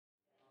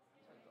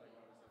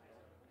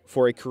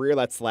For a career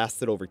that's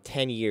lasted over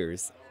 10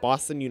 years,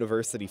 Boston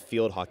University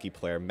field hockey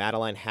player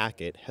Madeline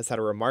Hackett has had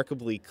a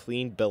remarkably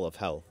clean bill of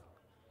health.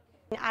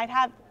 I'd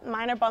have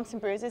minor bumps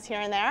and bruises here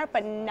and there,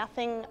 but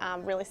nothing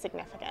really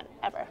significant,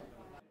 ever.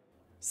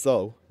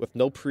 So, with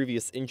no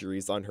previous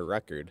injuries on her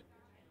record,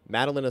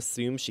 Madeline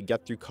assumed she'd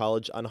get through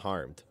college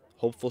unharmed,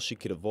 hopeful she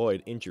could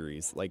avoid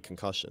injuries like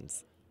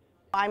concussions.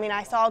 I mean,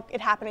 I saw it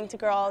happening to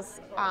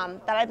girls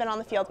that I've been on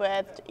the field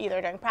with,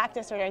 either during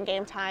practice or during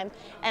game time,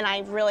 and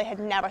I really had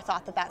never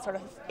thought that that sort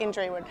of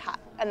injury would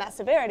and that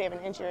severity of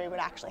an injury would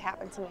actually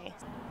happen to me.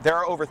 There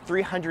are over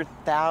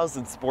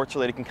 300,000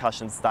 sports-related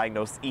concussions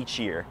diagnosed each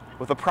year,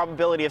 with a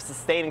probability of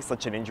sustaining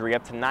such an injury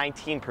up to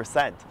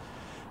 19%.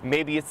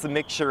 Maybe it's a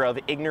mixture of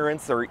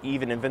ignorance or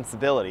even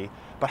invincibility,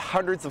 but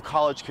hundreds of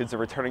college kids are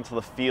returning to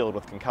the field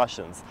with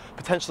concussions,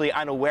 potentially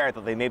unaware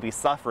that they may be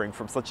suffering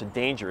from such a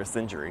dangerous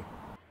injury.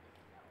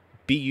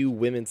 BU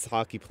women's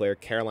hockey player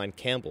Caroline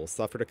Campbell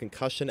suffered a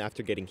concussion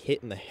after getting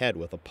hit in the head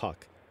with a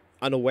puck.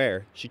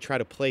 Unaware, she tried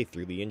to play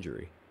through the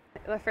injury.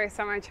 The first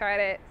time I tried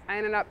it, I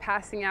ended up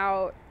passing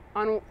out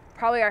on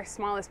probably our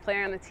smallest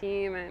player on the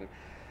team, and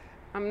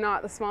I'm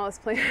not the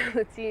smallest player on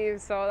the team,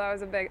 so that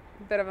was a bit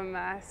of a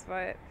mess,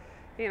 but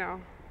you know,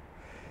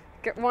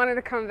 wanted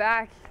to come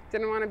back,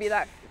 didn't want to be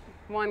that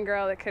one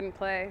girl that couldn't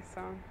play,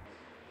 so.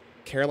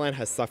 Caroline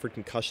has suffered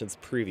concussions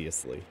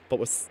previously, but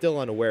was still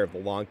unaware of the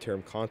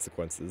long-term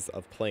consequences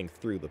of playing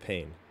through the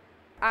pain.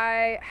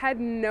 I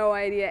had no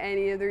idea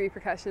any of the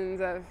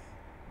repercussions of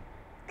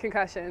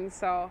concussions,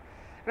 so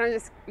and I'm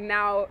just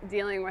now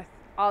dealing with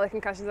all the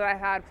concussions that I've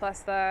had,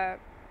 plus the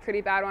pretty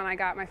bad one I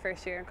got my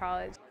first year in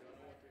college.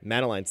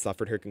 Madeline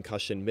suffered her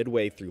concussion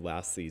midway through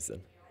last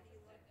season.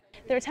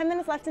 There were 10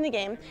 minutes left in the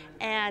game,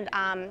 and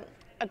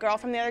a girl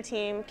from the other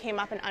team came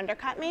up and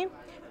undercut me.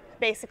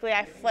 Basically,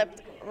 I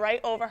flipped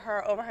right over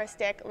her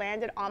stick,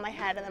 landed on my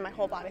head, and then my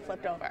whole body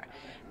flipped over.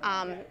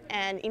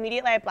 And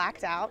immediately I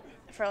blacked out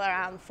for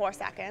around 4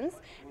 seconds,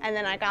 and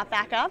then I got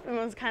back up and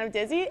was kind of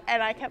dizzy,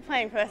 and I kept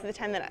playing for the rest of the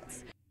 10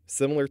 minutes.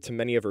 Similar to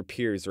many of her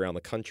peers around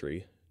the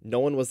country, no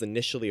one was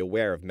initially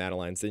aware of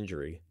Madeline's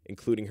injury,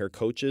 including her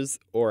coaches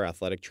or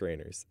athletic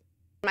trainers.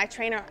 My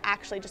trainer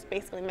actually just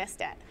basically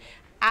missed it,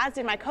 as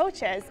did my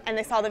coaches, and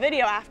they saw the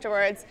video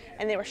afterwards,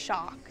 and they were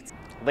shocked.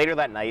 Later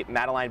that night,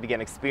 Madeline began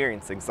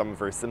experiencing some of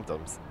her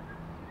symptoms.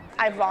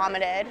 I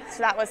vomited, so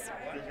that was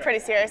pretty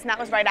serious, and that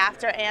was right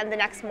after and the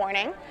next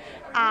morning.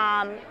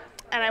 And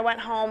I went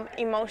home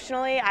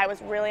emotionally. I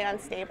was really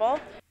unstable.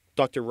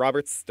 Dr.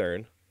 Robert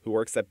Stern, who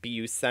works at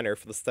BU's Center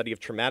for the Study of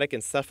Traumatic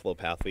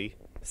Encephalopathy,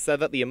 said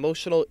that the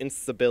emotional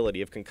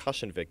instability of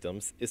concussion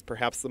victims is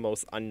perhaps the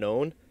most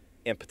unknown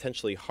and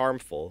potentially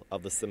harmful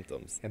of the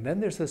symptoms. And then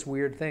there's this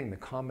weird thing, the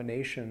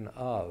combination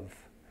of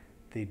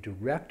the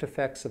direct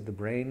effects of the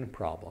brain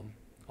problem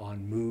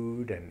on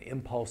mood and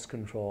impulse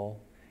control,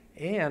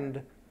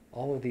 and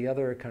all of the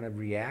other kind of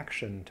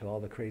reaction to all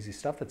the crazy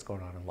stuff that's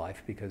going on in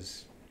life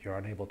because you're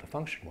unable to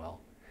function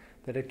well,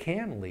 that it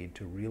can lead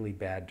to really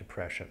bad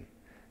depression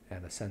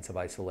and a sense of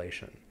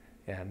isolation,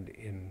 and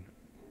in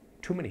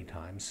too many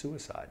times,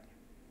 suicide.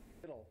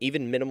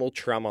 Even minimal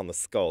trauma on the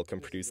skull can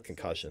produce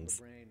concussions.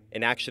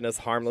 An action as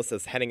harmless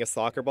as heading a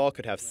soccer ball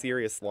could have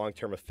serious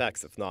long-term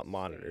effects if not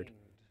monitored.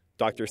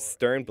 Dr.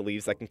 Stern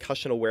believes that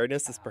concussion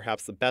awareness is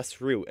perhaps the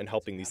best route in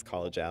helping these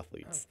college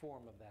athletes.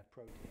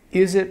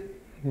 Is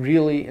it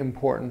really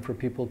important for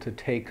people to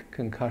take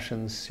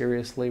concussions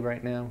seriously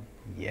right now?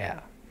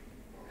 Yeah.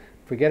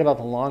 Forget about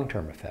the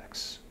long-term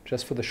effects.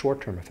 Just for the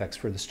short-term effects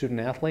for the student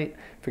athlete,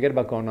 forget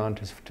about going on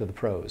to the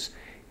pros.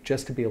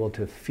 Just to be able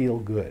to feel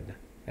good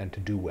and to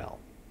do well.